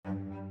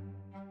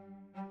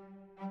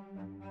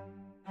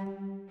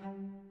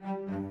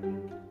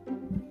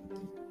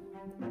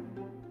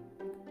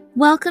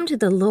Welcome to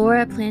the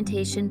Laura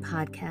Plantation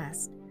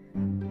podcast.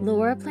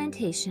 Laura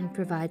Plantation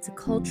provides a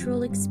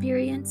cultural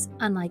experience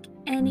unlike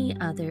any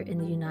other in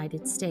the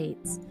United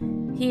States.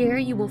 Here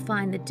you will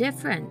find the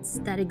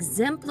difference that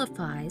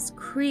exemplifies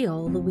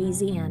Creole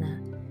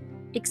Louisiana.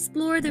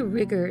 Explore the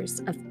rigors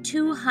of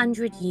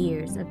 200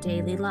 years of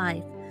daily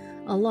life,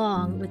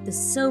 along with the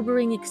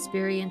sobering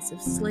experience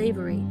of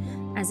slavery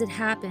as it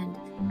happened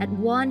at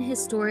one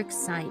historic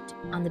site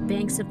on the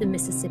banks of the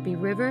Mississippi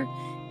River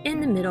in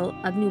the middle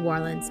of New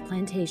Orleans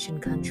plantation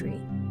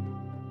country.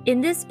 In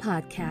this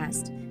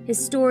podcast,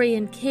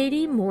 historian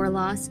Katie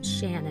Morloss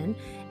Shannon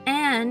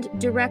and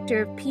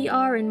director of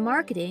PR and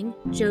marketing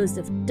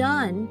Joseph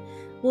Dunn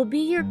will be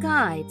your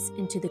guides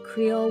into the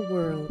Creole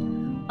world,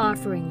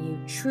 offering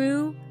you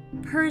true,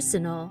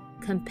 personal,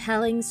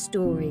 compelling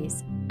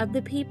stories of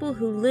the people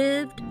who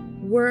lived,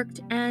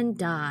 worked, and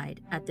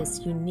died at this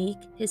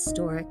unique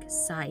historic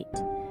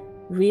site.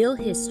 Real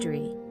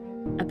history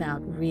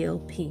about real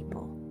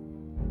people.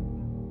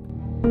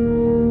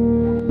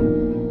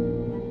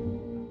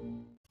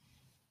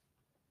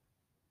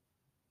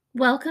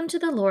 Welcome to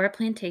the Laura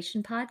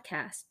Plantation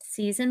Podcast,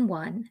 Season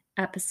 1,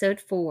 Episode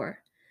 4.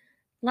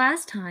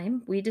 Last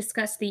time, we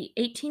discussed the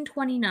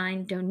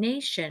 1829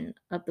 donation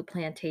of the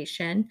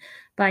plantation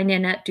by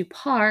Nanette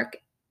Duparc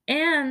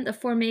and the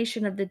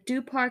formation of the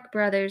Duparc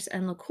Brothers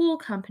and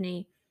LeCoultre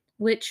Company,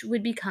 which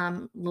would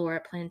become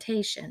Laura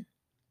Plantation.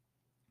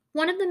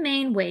 One of the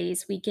main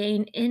ways we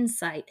gain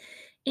insight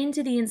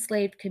into the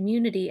enslaved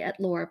community at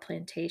Laura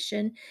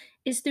Plantation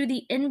is through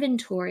the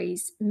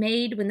inventories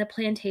made when the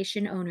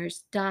plantation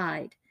owners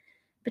died.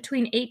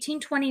 Between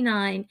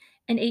 1829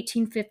 and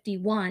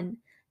 1851,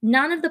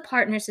 none of the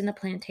partners in the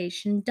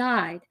plantation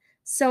died,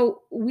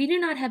 so we do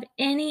not have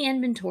any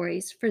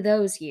inventories for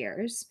those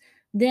years.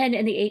 Then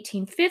in the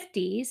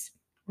 1850s,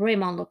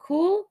 Raymond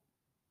LeCoultre,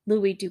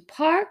 Louis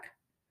Duparc,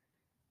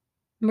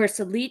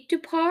 Mercelite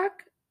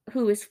Duparc,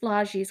 who is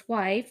Flagey's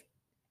wife,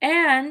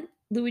 and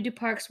Louis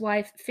Duparc's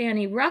wife,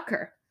 Fanny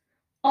Rucker,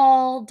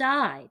 all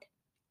died.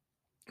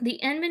 The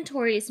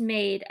inventories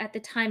made at the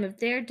time of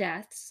their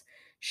deaths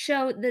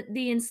show that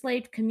the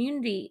enslaved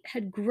community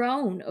had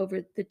grown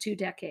over the 2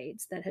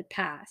 decades that had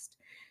passed.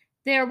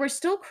 There were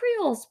still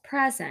Creoles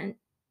present,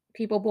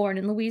 people born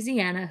in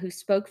Louisiana who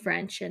spoke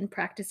French and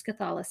practiced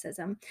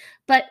Catholicism,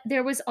 but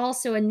there was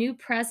also a new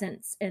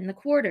presence in the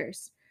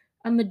quarters.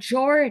 A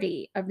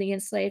majority of the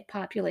enslaved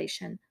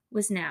population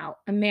was now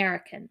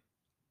American.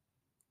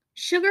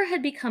 Sugar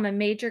had become a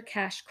major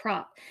cash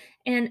crop,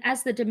 and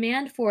as the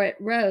demand for it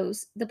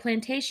rose, the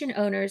plantation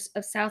owners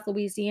of South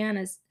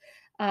Louisiana's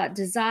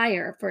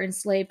desire for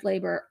enslaved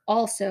labor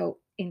also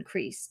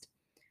increased.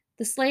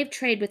 The slave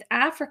trade with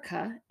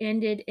Africa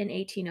ended in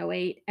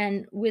 1808,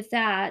 and with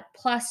that,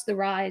 plus the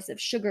rise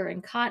of sugar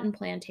and cotton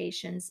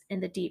plantations in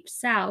the Deep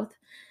South,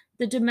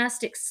 the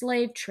domestic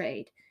slave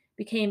trade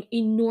became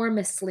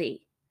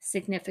enormously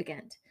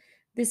significant.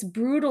 This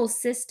brutal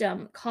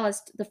system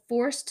caused the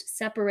forced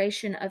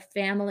separation of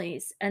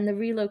families and the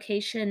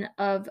relocation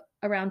of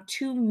around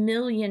 2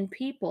 million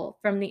people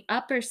from the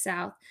Upper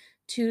South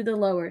to the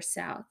Lower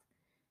South.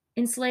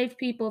 Enslaved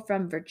people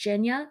from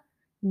Virginia,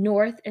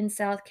 North and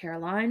South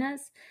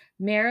Carolinas,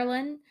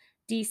 Maryland,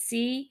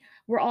 D.C.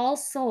 were all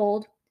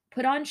sold,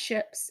 put on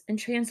ships, and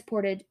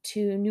transported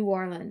to New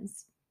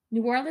Orleans.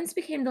 New Orleans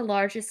became the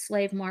largest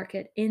slave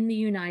market in the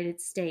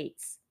United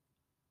States.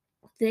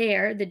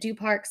 There, the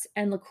Duparcs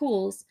and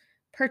LeCoultres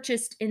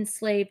purchased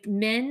enslaved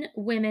men,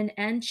 women,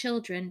 and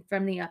children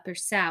from the Upper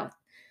South.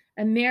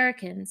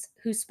 Americans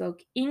who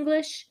spoke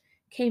English,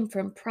 came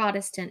from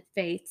Protestant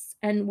faiths,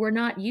 and were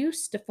not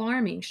used to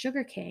farming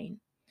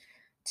sugarcane.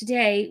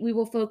 Today, we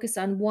will focus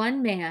on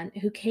one man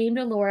who came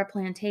to Laura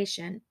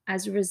Plantation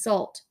as a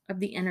result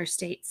of the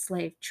interstate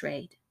slave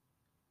trade.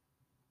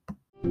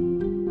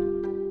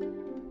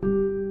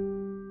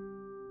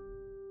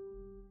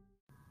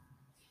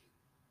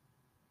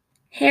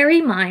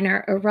 Harry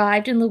Minor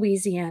arrived in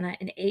Louisiana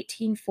in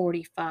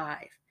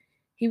 1845.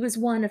 He was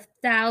one of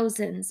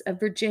thousands of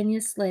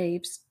Virginia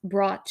slaves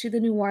brought to the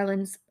New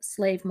Orleans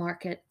slave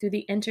market through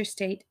the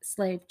interstate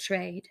slave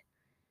trade.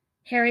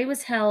 Harry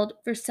was held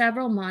for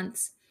several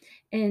months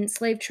in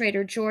slave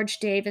trader George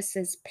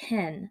Davis's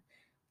pen,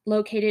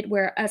 located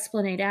where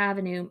Esplanade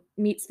Avenue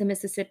meets the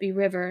Mississippi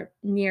River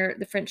near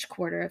the French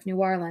Quarter of New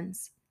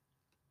Orleans.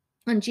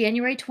 On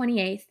January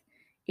 28,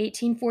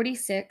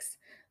 1846,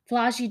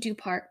 Flagey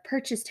Duparc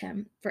purchased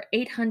him for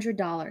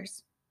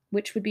 $800,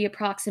 which would be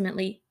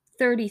approximately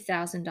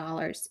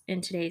 $30,000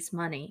 in today's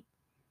money.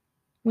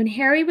 When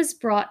Harry was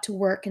brought to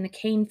work in the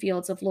cane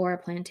fields of Laura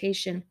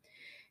Plantation,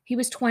 he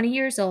was 20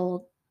 years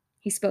old,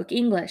 he spoke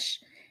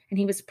English, and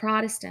he was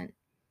Protestant.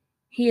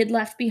 He had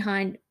left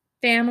behind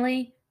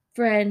family,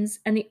 friends,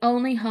 and the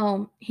only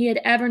home he had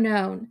ever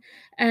known,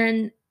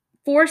 and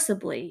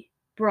forcibly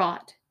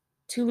brought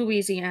to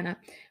Louisiana,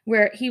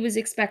 where he was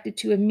expected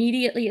to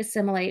immediately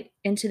assimilate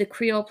into the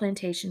Creole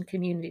plantation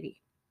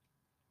community.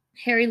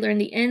 Harry learned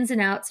the ins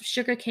and outs of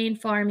sugarcane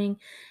farming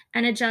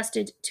and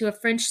adjusted to a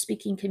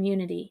French-speaking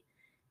community.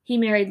 He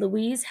married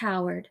Louise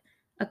Howard,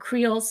 a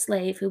Creole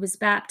slave who was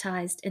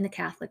baptized in the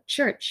Catholic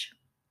Church.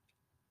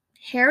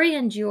 Harry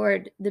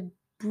endured the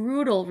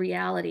brutal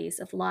realities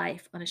of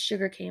life on a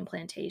sugarcane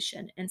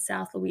plantation in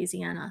South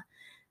Louisiana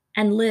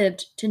and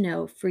lived to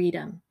know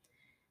freedom.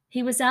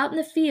 He was out in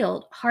the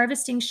field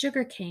harvesting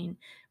sugarcane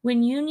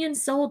when Union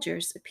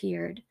soldiers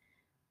appeared.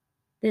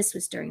 This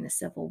was during the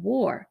Civil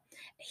War.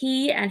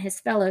 He and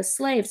his fellow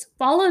slaves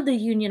followed the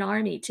Union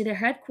Army to their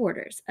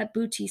headquarters at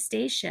Booty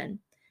Station,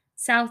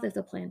 south of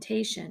the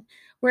plantation,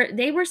 where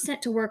they were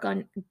sent to work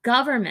on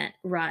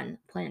government-run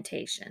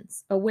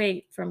plantations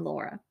away from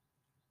Laura.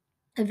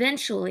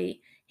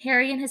 Eventually,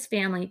 Harry and his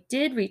family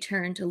did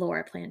return to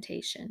Laura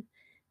Plantation.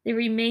 They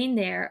remained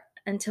there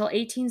until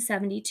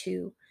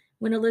 1872,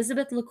 when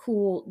Elizabeth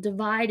LeCool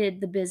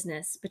divided the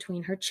business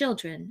between her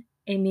children,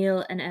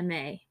 Emile and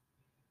Aimée.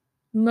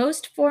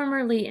 Most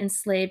formerly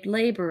enslaved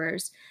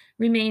laborers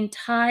remained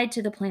tied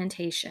to the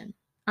plantation,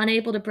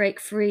 unable to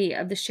break free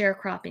of the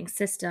sharecropping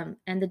system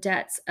and the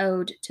debts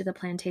owed to the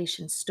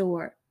plantation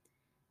store.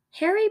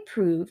 Harry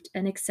proved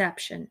an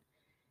exception.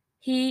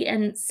 He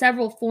and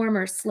several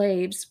former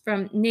slaves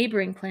from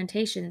neighboring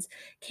plantations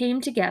came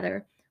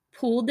together,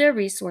 pooled their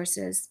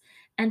resources,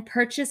 and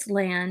purchased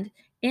land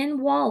in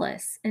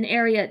Wallace, an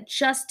area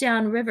just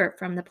downriver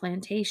from the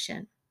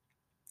plantation.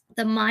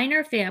 The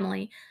Minor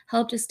family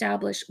helped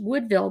establish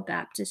Woodville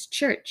Baptist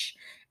Church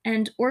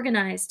and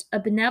organized a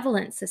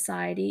benevolent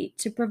society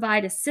to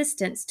provide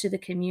assistance to the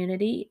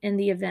community in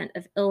the event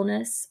of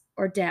illness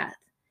or death.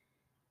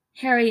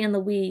 Harry and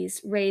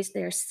Louise raised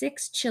their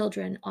 6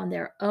 children on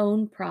their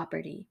own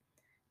property.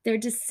 Their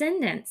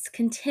descendants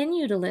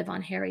continue to live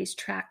on Harry's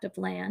tract of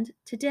land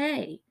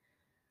today.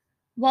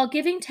 While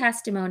giving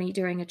testimony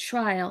during a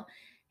trial,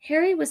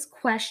 Harry was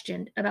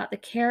questioned about the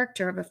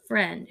character of a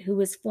friend who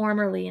was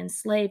formerly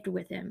enslaved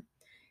with him.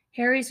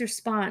 Harry's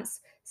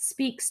response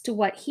speaks to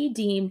what he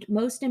deemed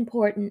most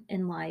important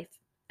in life,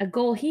 a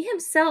goal he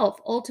himself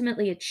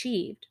ultimately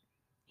achieved.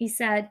 He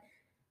said,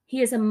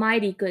 "He is a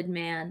mighty good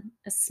man,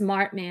 a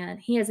smart man.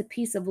 He has a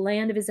piece of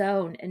land of his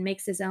own and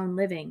makes his own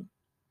living."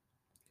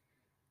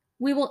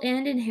 We will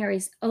end in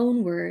Harry's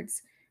own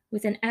words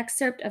with an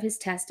excerpt of his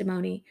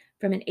testimony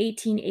from an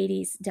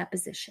 1880s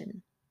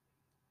deposition.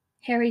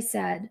 Harry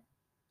said,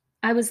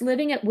 "I was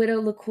living at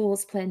Widow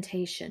LeCoul's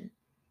plantation.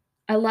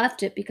 I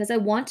left it because I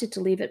wanted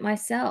to leave it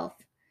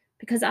myself,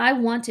 because I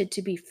wanted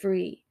to be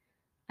free.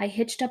 I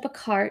hitched up a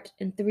cart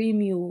and 3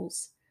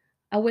 mules.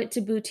 I went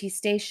to Booty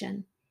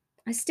Station.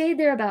 I stayed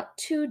there about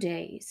 2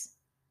 days.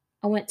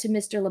 I went to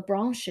Mr.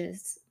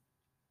 Lebranche's.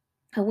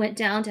 I went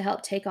down to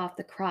help take off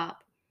the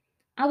crop.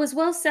 I was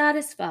well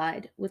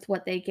satisfied with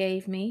what they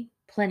gave me,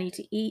 plenty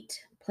to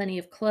eat, plenty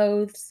of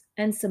clothes,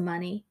 and some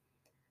money.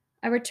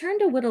 I returned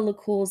to Widow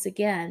LeCoul's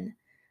again.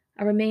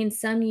 I remained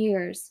some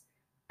years.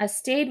 I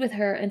stayed with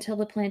her until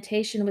the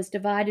plantation was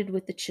divided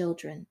with the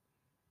children.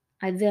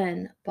 I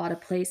then bought a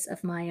place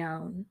of my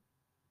own."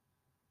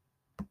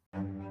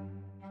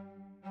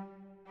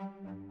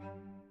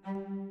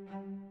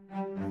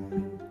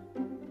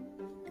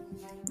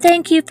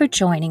 Thank you for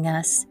joining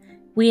us.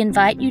 We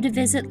invite you to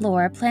visit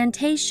Laura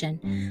Plantation,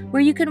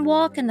 where you can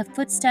walk in the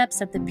footsteps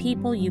of the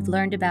people you've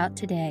learned about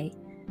today.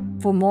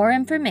 For more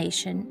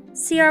information,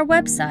 see our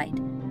website,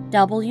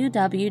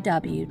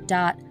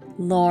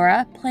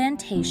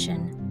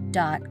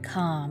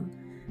 www.lauraplantation.com.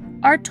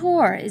 Our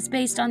tour is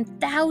based on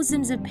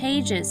thousands of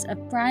pages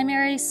of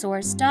primary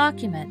source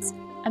documents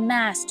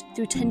amassed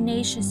through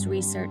tenacious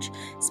research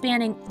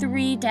spanning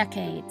 3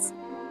 decades.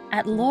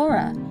 At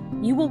Laura,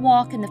 you will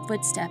walk in the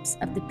footsteps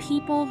of the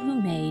people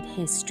who made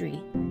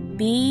history.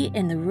 Be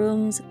in the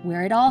rooms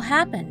where it all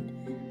happened.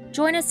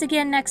 Join us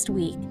again next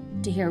week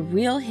to hear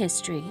real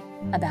history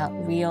about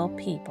real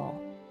people.